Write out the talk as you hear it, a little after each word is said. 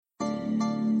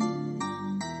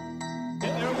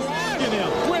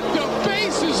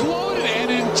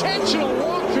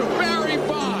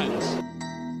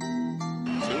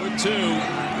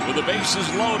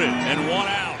bases loaded and one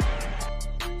out.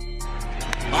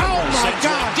 Oh my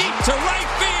God! Deep to right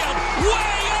field,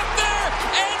 way up there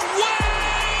and way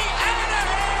out of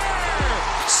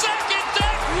here. Second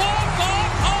deck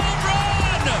walk-off home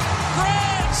run,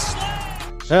 grand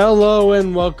slam. Hello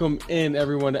and welcome in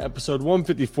everyone to episode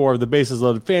 154 of the Bases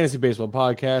Loaded Fantasy Baseball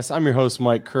Podcast. I'm your host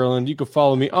Mike Kurland. You can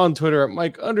follow me on Twitter at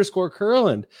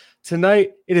Mike_Kurland.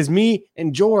 Tonight it is me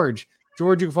and George.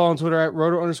 George, you can follow on Twitter at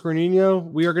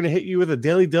Roto_Nino. We are going to hit you with a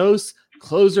daily dose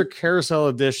closer carousel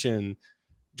edition.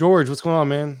 George, what's going on,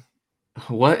 man?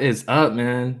 What is up,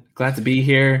 man? Glad to be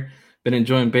here. Been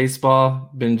enjoying baseball.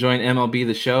 Been enjoying MLB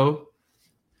The Show.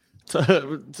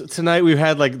 Tonight we've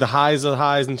had like the highs of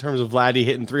highs in terms of Vladdy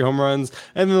hitting 3 home runs,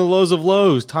 and then the lows of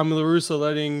lows. Tommy La Russa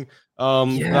letting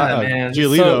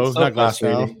Giolito, not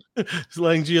Glasnow,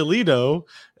 letting Giolito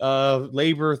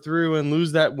labor through and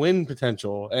lose that win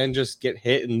potential, and just get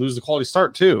hit and lose the quality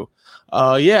start too.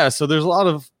 So there's a lot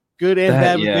of good and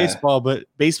bad with baseball, but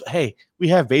hey, we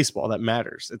have baseball that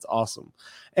matters. It's awesome.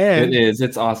 And it is.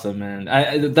 It's awesome, man.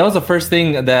 That was the first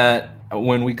thing that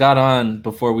when we got on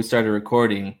before we started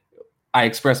recording, I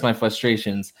expressed my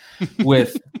frustrations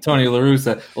with Tony La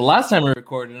Russa. The last time we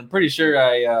recorded, I'm pretty sure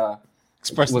I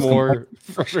expressed more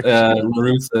frustration. La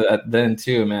Russa then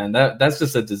too, man. That's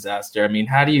just a disaster. I mean,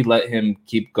 how do you let him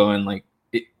keep going? Like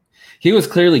he was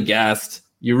clearly gassed.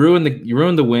 You ruined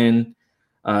the win.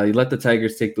 You let the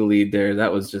Tigers take the lead there.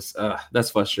 That was just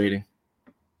that's frustrating.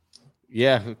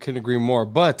 Yeah, couldn't agree more.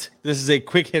 But this is a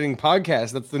quick hitting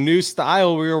podcast. That's the new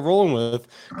style we are rolling with.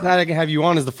 Glad I can have you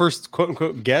on as the first quote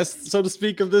unquote guest, so to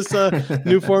speak, of this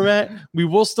new format. We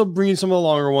will still bring you some of the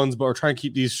longer ones, but we're trying to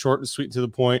keep these short and sweet to the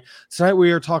point. Tonight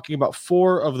we are talking about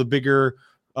 4 of the bigger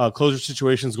closer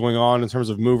situations going on in terms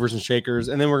of movers and shakers,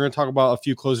 and then we're going to talk about a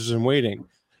few closers in waiting.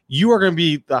 You are going to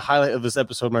be the highlight of this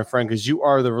episode, my friend, because you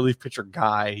are the relief pitcher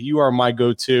guy. You are my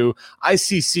go-to. I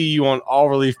CC you on all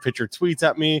relief pitcher tweets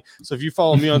at me. So if you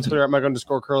follow me on Twitter at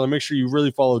Mike_Curl, and make sure you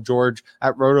really follow George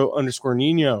at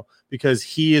Roto_Nino, because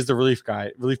he is the relief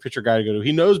pitcher guy to go to.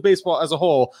 He knows baseball as a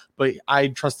whole, but I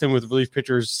trust him with relief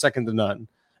pitchers second to none.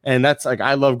 And that's like,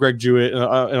 I love Greg Jewett and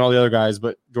all the other guys,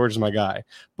 but George is my guy.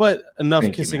 But enough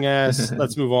kissing ass.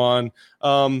 Let's move on.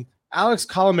 Alex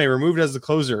Colomé removed as the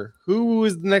closer. Who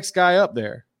is the next guy up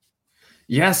there?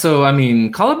 Yeah, so, I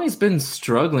mean, Colomé's been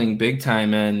struggling big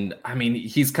time. And, I mean,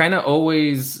 he's kind of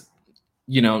always,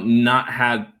 not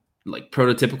had, like,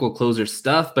 prototypical closer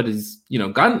stuff, but has,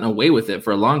 gotten away with it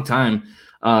for a long time,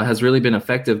 has really been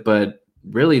effective. But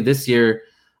really this year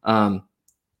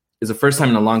is the first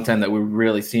time in a long time that we've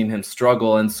really seen him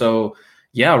struggle. And so,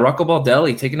 yeah, Rocco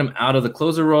Baldelli taking him out of the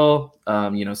closer role,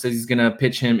 says he's going to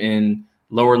pitch him in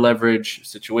lower leverage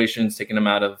situations, taking him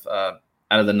out of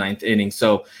the 9th inning.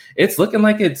 So it's looking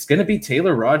like it's going to be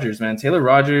Taylor Rogers, man. Taylor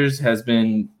Rogers has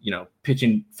been,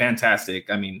 pitching fantastic.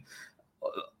 I mean,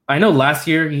 I know last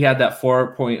year he had that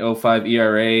 4.05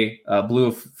 ERA, blew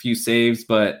a few saves,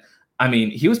 but I mean,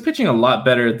 he was pitching a lot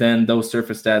better than those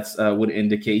surface stats would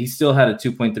indicate. He still had a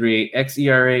 2.38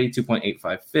 xERA,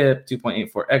 2.85 FIP,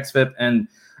 2.84 xFIP. And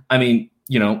I mean,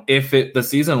 if the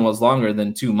season was longer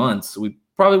than 2 months, we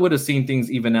probably would have seen things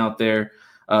even out there,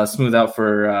 smooth out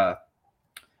for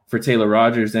Taylor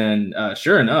Rogers. And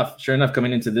sure enough,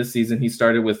 coming into this season, he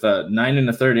started with 9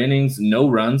 1/3 innings, no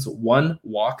runs, 1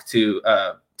 walk to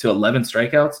 11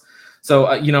 strikeouts. So,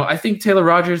 I think Taylor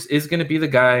Rogers is going to be the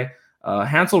guy.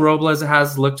 Hansel Robles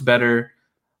has looked better,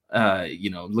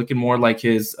 looking more like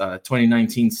his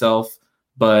 2019 self.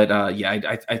 But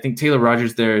I think Taylor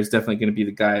Rogers there is definitely going to be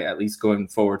the guy, at least going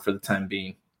forward for the time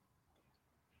being.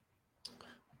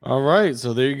 All right,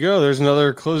 so there you go. There's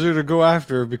another closer to go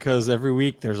after, because every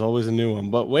week there's always a new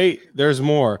one. But wait, there's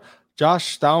more.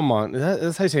 Josh Staumont.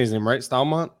 That's how you say his name, right?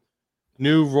 Staumont?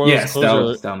 New Royals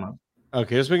closer. Staumont.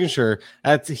 Okay, just making sure.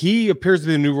 He appears to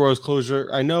be the new Royals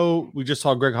closer. I know we just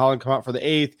saw Greg Holland come out for the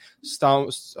 8th.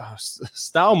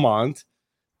 Staumont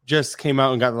just came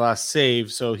out and got the last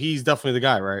save, so he's definitely the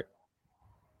guy, right?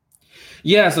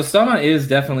 Yeah, so Staumont is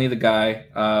definitely the guy.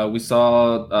 We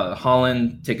saw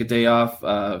Holland take a day off.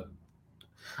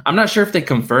 I'm not sure if they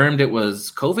confirmed it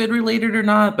was COVID related or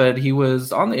not, but he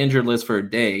was on the injured list for a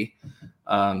day.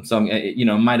 So it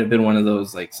might have been one of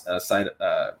those like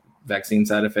vaccine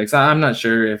side effects. I'm not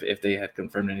sure if they had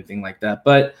confirmed anything like that,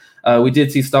 but we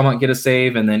did see Staumont get a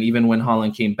save, and then even when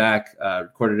Holland came back,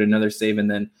 recorded another save, and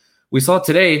then we saw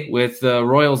today with the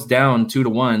Royals down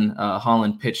 2-1,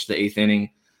 Holland pitched the 8th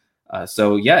inning.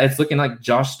 So, it's looking like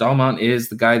Josh Staumont is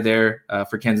the guy there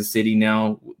for Kansas City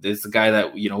now. It's the guy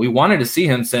that, we wanted to see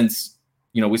him since,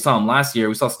 we saw him last year.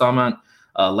 We saw Staumont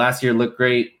last year look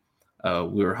great.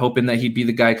 We were hoping that he'd be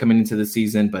the guy coming into the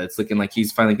season, but it's looking like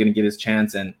he's finally going to get his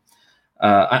chance. And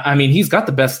I mean, he's got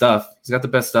the best stuff. He's got the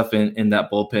best stuff in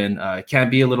that bullpen. It can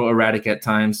be a little erratic at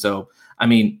times. So, I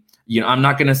mean, I'm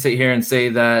not going to sit here and say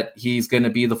that he's going to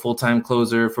be the full-time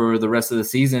closer for the rest of the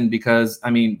season, because, I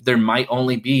mean, there might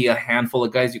only be a handful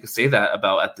of guys you could say that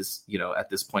about at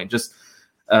this point. Just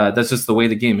that's just the way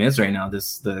the game is right now.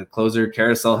 The closer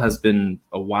carousel has been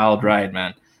a wild ride,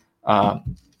 man.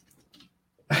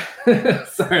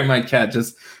 Sorry, my cat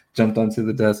just jumped onto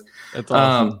the desk. That's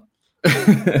awesome.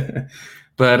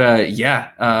 But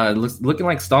looking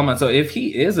like Stallman. So if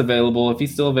he is available, if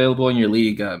he's still available in your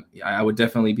league, I would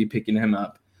definitely be picking him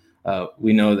up.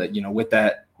 We know that,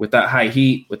 with that high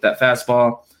heat, with that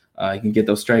fastball, you can get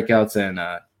those strikeouts and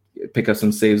pick up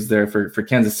some saves there for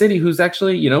Kansas City, who's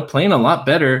actually, playing a lot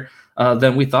better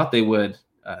than we thought they would.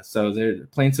 So they're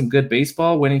playing some good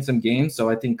baseball, winning some games. So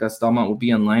I think Stallman will be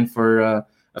in line for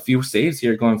a few saves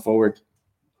here going forward.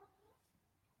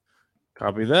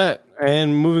 Copy that.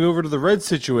 And moving over to the Reds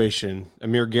situation,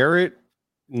 Amir Garrett,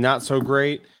 not so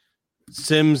great.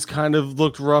 Sims kind of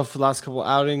looked rough the last couple of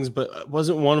outings, but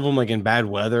wasn't one of them like in bad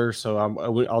weather, so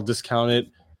I'll discount it.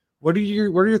 What are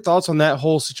your thoughts on that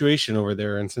whole situation over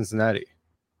there in Cincinnati?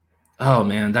 Oh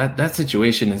man, that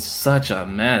situation is such a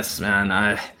mess, man.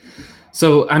 I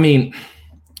mean,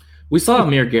 we saw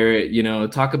Amir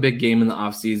Garrett, talk a big game in the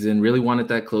offseason, really wanted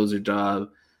that closer job.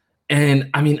 And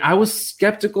I mean, I was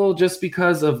skeptical just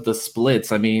because of the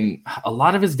splits. I mean, a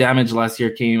lot of his damage last year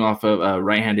came off of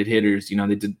right-handed hitters.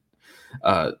 They did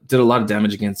a lot of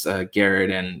damage against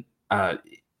Garrett, and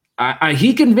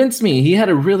he convinced me. He had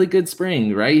a really good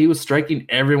spring, right? He was striking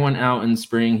everyone out in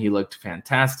spring. He looked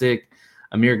fantastic.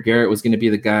 Amir Garrett was going to be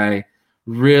the guy.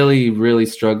 Really, really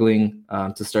struggling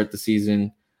to start the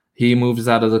season. He moves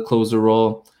out of the closer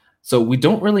role. So we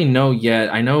don't really know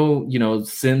yet. I know,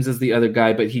 Sims is the other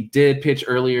guy, but he did pitch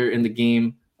earlier in the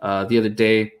game the other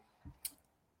day.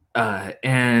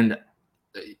 And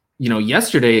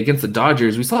yesterday against the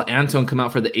Dodgers, we saw Antone come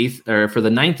out for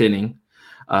the ninth inning.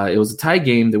 It was a tie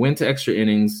game. They went to extra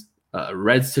innings.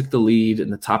 Reds took the lead in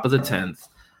the top of the 10th.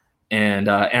 And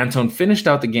Antone finished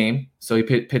out the game. So he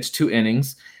pitched 2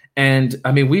 innings. And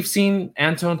I mean, we've seen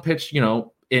Antone pitch,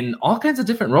 in all kinds of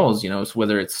different roles,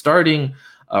 whether it's starting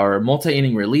or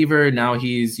multi-inning reliever. Now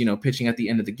he's, pitching at the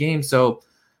end of the game. So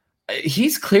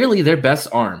he's clearly their best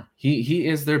arm. He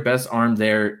is their best arm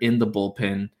there in the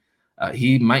bullpen.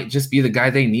 He might just be the guy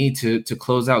they need to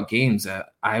close out games.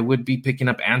 I would be picking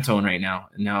up Antone right now.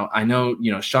 Now, I know,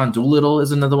 Sean Doolittle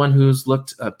is another one who's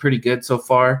looked pretty good so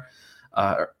far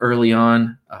early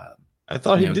on. I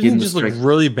thought he didn't just look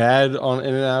really bad in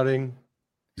an outing.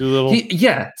 Doolittle.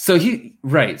 So he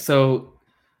has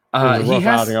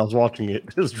outing. I was watching it.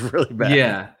 It was really bad.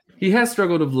 Yeah, he has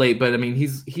struggled of late, but I mean,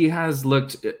 he has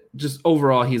looked just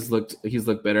overall. He's looked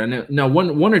better. And now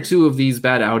one or two of these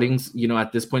bad outings,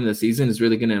 at this point in the season, is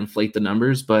really going to inflate the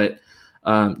numbers. But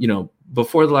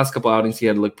before the last couple outings, he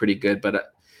had looked pretty good.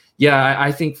 But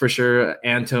I think for sure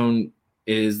Antone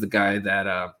is the guy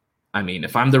that. I mean,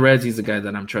 if I'm the Reds, he's the guy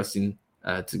that I'm trusting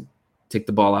to take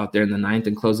the ball out there in the 9th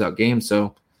and close out games.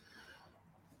 So.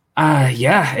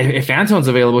 If Antone's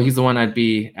available, he's the one I'd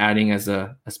be adding as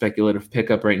a speculative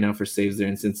pickup right now for saves there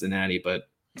in Cincinnati. But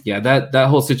yeah, that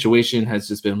whole situation has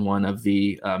just been one of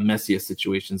the messiest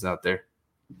situations out there.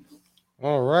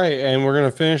 All right, and we're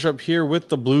going to finish up here with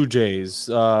the Blue Jays.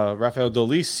 Rafael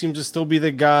Dolis seems to still be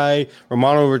the guy.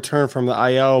 Romano returned from the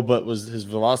IL, but his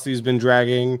velocity has been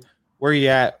dragging. Where are you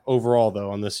at overall,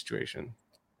 though, on this situation?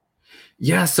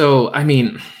 Yeah, so, I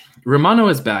mean, Romano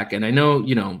is back, and I know,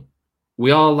 we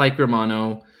all like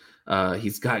Romano.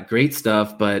 He's got great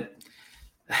stuff, but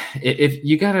if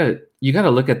you gotta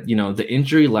look at the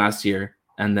injury last year,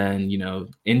 and then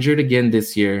injured again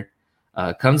this year,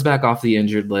 comes back off the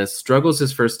injured list, struggles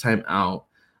his first time out.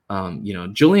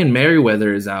 Julian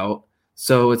Merryweather is out,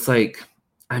 so it's like,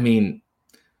 I mean,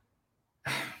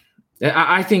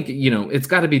 I think it's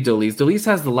got to be Dolis. Dolis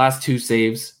has the last 2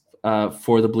 saves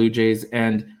for the Blue Jays,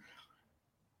 and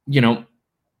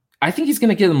I think he's going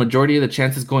to get the majority of the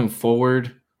chances going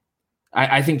forward.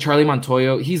 I think Charlie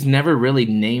Montoyo, he's never really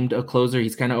named a closer.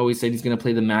 He's kind of always said he's going to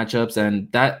play the matchups,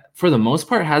 and that, for the most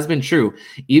part, has been true.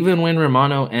 Even when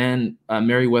Romano and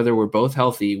Merryweather were both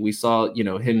healthy, we saw,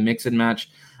 him mix and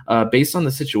match based on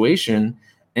the situation.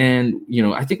 And,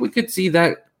 I think we could see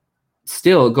that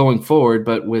still going forward.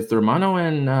 But with Romano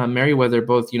and Merryweather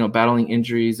both, battling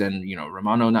injuries and,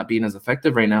 Romano not being as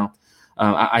effective right now,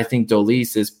 I think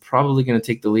Dolis is probably going to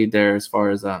take the lead there as far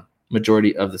as a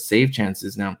majority of the save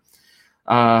chances. Now,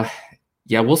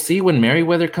 we'll see when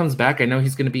Merryweather comes back. I know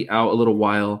he's going to be out a little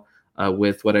while.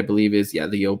 with what I believe is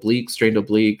the strained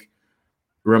oblique.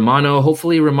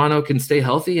 Hopefully Romano can stay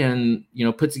healthy and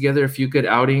put together a few good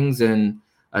outings and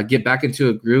get back into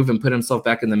a groove and put himself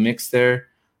back in the mix there.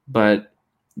 But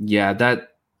yeah, that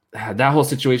whole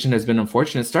situation has been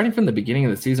unfortunate, starting from the beginning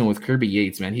of the season with Kirby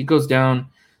Yates. Man, he goes down,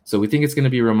 so we think it's going to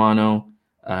be Romano.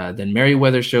 Then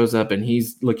Merriweather shows up and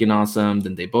he's looking awesome.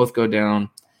 Then they both go down.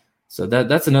 So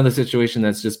that's another situation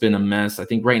that's just been a mess. I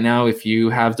think right now, if you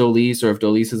have Dolis or if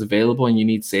Dolis is available and you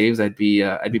need saves, I'd be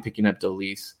picking up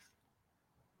Dolis.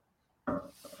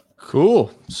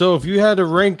 Cool. So if you had to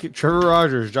rank Trevor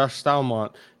Rogers, Josh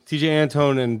Stalmont, TJ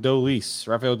Antone, and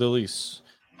Rafael Dolis,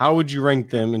 how would you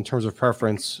rank them in terms of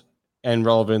preference and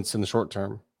relevance in the short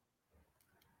term?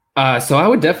 So I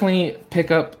would definitely pick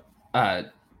up.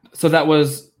 So that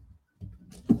was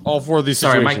all four of these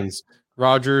situations.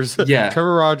 Rogers,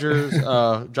 Trevor Rogers,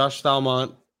 Josh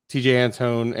Stalmont, TJ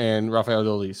Antone, and Rafael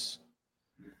Dolis.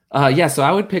 So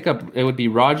I would pick up. It would be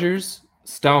Rogers,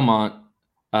 Stalmont,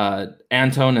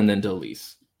 Antone, and then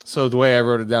Dolis. So the way I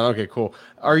wrote it down. Okay, cool.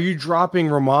 Are you dropping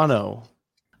Romano?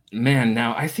 Man,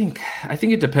 now I think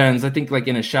it depends. I think like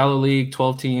in a shallow league,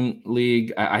 12-team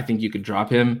league, I think you could drop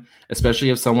him, especially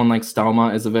if someone like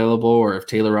Stalmont is available or if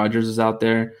Taylor Rogers is out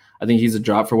there. I think he's a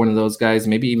drop for one of those guys,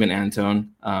 maybe even Antone.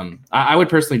 I would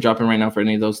personally drop him right now for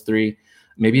any of those three.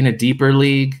 Maybe in a deeper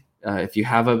league, if you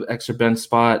have an extra bench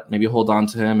spot, maybe hold on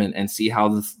to him and see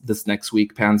how this next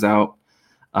week pans out.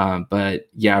 But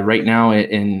yeah, right now,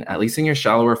 at least in your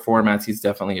shallower formats, he's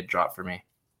definitely a drop for me.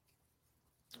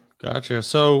 Gotcha.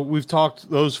 So we've talked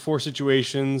those four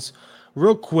situations.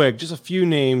 Real quick, just a few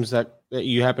names that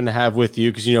you happen to have with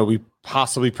you, because we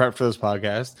possibly prepped for this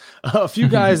podcast. A few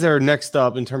guys that are next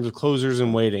up in terms of closers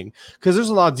and waiting, because there's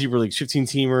a lot of deeper leagues,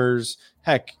 15-teamers,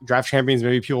 heck, draft champions.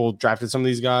 Maybe people drafted some of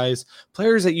these guys,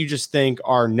 players that you just think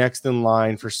are next in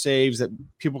line for saves that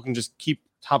people can just keep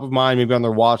top of mind, maybe on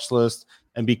their watch list,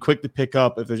 and be quick to pick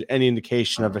up if there's any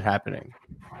indication of it happening.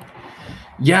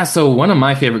 Yeah, so one of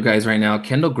my favorite guys right now,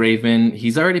 Kendall Graveman,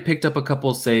 he's already picked up a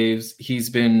couple saves. He's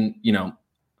been,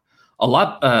 a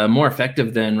lot more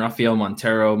effective than Rafael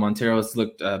Montero. Montero's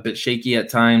looked a bit shaky at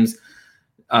times.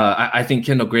 I think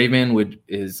Kendall Graveman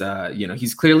is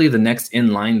he's clearly the next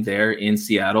in line there in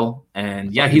Seattle.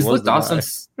 And yeah, he's looked awesome.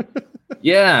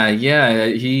 Yeah.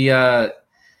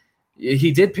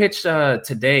 He did pitch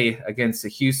today against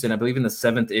Houston, I believe in the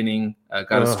 7th inning,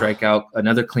 got a strikeout,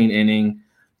 another clean inning.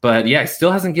 But yeah,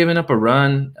 still hasn't given up a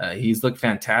run. He's looked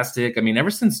fantastic. I mean, ever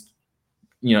since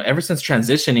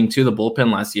transitioning to the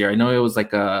bullpen last year, I know it was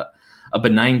like a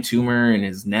benign tumor in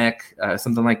his neck,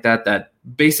 something like that, that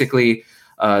basically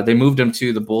they moved him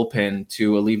to the bullpen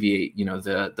to alleviate,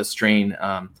 the strain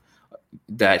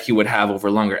that he would have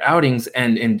over longer outings.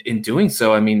 And in doing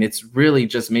so, I mean, it's really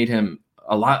just made him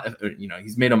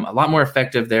he's made him a lot more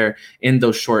effective there in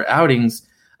those short outings.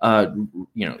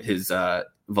 His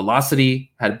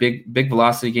velocity had a big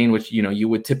velocity gain, which, you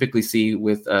would typically see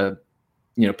with,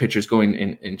 pitchers going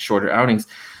in shorter outings.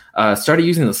 Started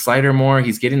using the slider more.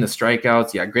 He's getting the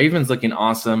strikeouts. Yeah, Graveman's looking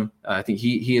awesome. I think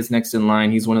he is next in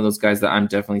line. He's one of those guys that I'm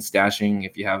definitely stashing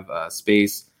if you have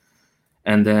space.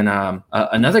 And then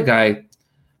another guy.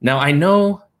 Now, I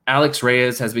know Alex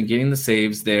Reyes has been getting the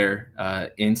saves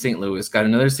there in St. Louis. Got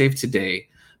another save today,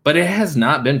 but it has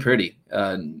not been pretty.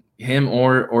 Him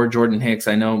or Jordan Hicks.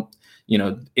 I know,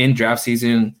 in draft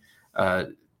season,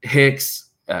 Hicks,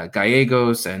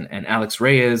 Gallegos, and Alex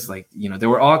Reyes, they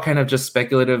were all kind of just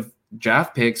speculative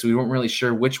draft picks. We weren't really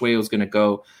sure which way it was going to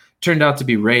go. Turned out to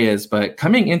be Reyes, but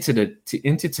coming into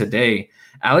today,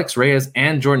 Alex Reyes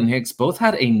and Jordan Hicks both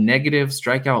had a negative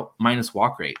strikeout minus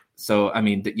walk rate. So, I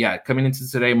mean, coming into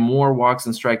today, more walks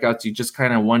and strikeouts. You just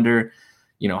kind of wonder,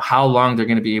 how long they're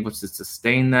going to be able to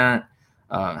sustain that,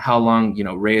 how long,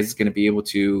 Reyes is going to be able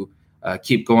to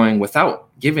keep going without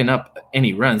giving up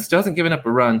any runs. Still hasn't given up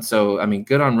a run. So, I mean,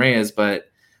 good on Reyes,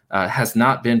 but has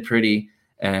not been pretty.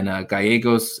 And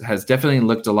Gallegos has definitely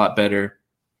looked a lot better.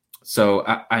 So,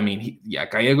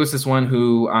 Gallegos is one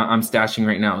who I'm stashing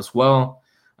right now as well.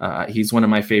 He's one of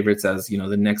my favorites as,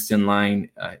 the next in line,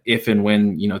 if and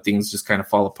when, things just kind of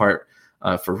fall apart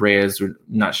for Reyes. We're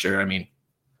not sure. I mean,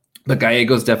 but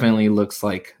Gallegos definitely looks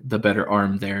like the better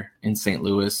arm there in St.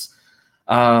 Louis.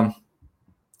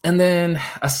 And then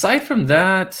aside from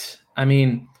that, I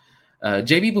mean,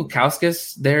 JB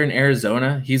Bukauskas there in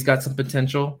Arizona, he's got some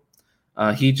potential.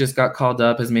 He just got called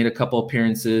up, has made a couple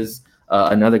appearances.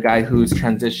 Another guy who's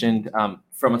transitioned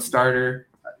from a starter.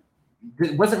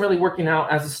 It wasn't really working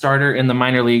out as a starter in the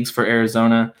minor leagues for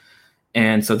Arizona.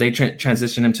 And so they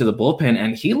transitioned him to the bullpen,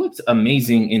 and he looked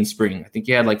amazing in spring. I think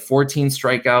he had 14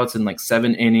 strikeouts in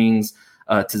 7 innings,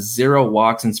 to 0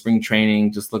 walks in spring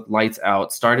training, just looked lights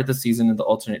out, started the season at the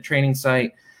alternate training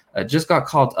site, just got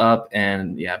called up.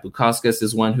 And yeah, Bukauskas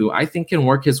is one who I think can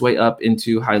work his way up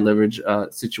into high leverage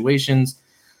situations.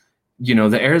 You know,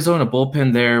 the Arizona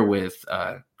bullpen there with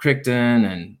Crichton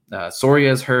and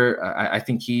Soria's hurt. I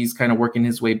think he's kind of working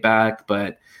his way back.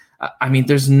 But, I mean,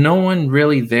 there's no one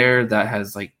really there that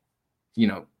has, like, you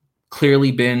know,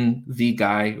 clearly been the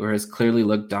guy or has clearly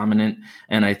looked dominant.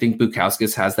 And I think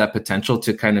Bukauskas has that potential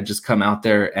to kind of just come out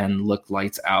there and look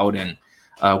lights out and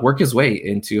work his way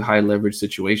into high leverage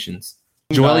situations.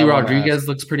 Joely Rodriguez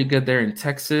looks pretty good there in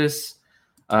Texas.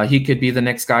 He could be the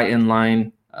next guy in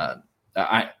line.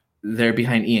 They're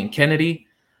behind Ian Kennedy.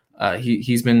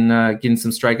 He's been getting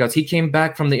some strikeouts. He came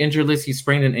back from the injured list. He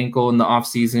sprained an ankle in the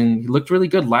offseason. He looked really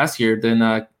good last year,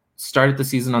 then started the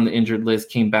season on the injured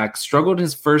list, came back, struggled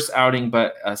his first outing,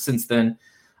 but since then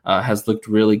has looked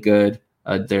really good.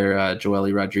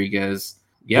 Joely Rodriguez.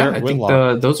 Yeah, Garrett I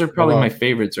think those are probably my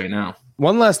favorites right now.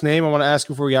 One last name I want to ask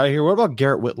before we get out of here. What about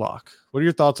Garrett Whitlock? What are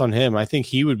your thoughts on him? I think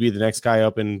he would be the next guy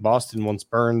up in Boston once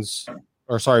Barnes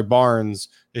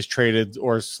is traded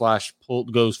or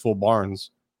goes full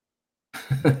Barnes.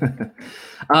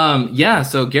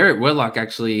 So Garrett Whitlock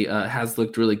actually has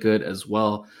looked really good as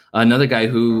well. Another guy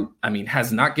who, I mean,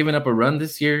 has not given up a run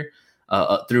this year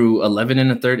through 11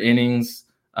 1/3 innings.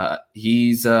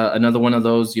 He's another one of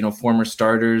those, you know, former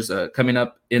starters coming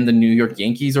up in the New York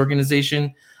Yankees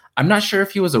organization. I'm not sure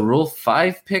if he was a Rule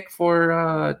 5 pick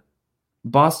for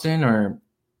Boston or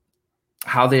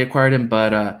how they acquired him,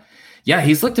 but yeah,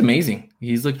 he's looked amazing.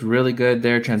 He's looked really good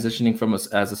there, transitioning from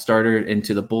as a starter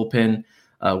into the bullpen.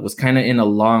 Was kind of in a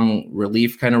long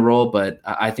relief kind of role, but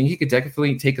I think he could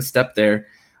definitely take a step there.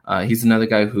 He's another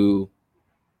guy who,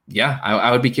 yeah,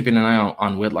 I would be keeping an eye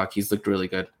on Whitlock. He's looked really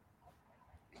good.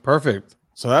 Perfect.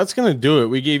 So that's going to do it.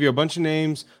 We gave you a bunch of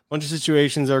names, a bunch of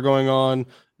situations that are going on.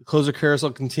 The closer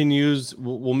carousel continues.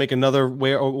 We'll make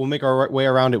our way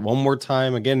around it one more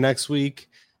time again next week.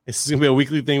 This is gonna be a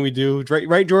weekly thing we do,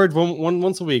 right, George?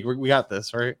 Once a week. We got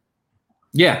this, right?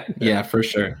 Yeah, for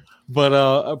sure. But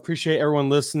appreciate everyone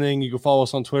listening. You can follow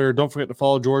us on Twitter. Don't forget to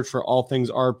follow George for all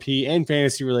things RP and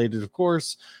fantasy related, of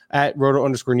course, at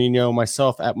Roto_Nino.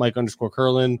 Myself at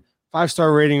Mike_Curlin.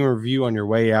 5-star rating and review on your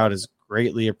way out is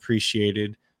greatly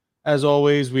appreciated. As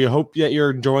always, we hope that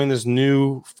you're enjoying this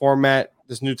new format,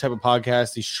 this new type of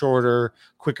podcast, these shorter,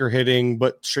 quicker hitting,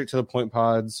 but straight to the point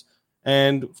pods.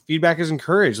 And feedback is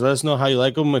encouraged. Let us know how you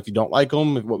like them. If you don't like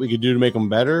them, what we could do to make them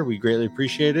better. We greatly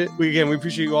appreciate it. We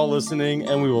appreciate you all listening,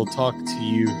 and we will talk to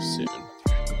you soon.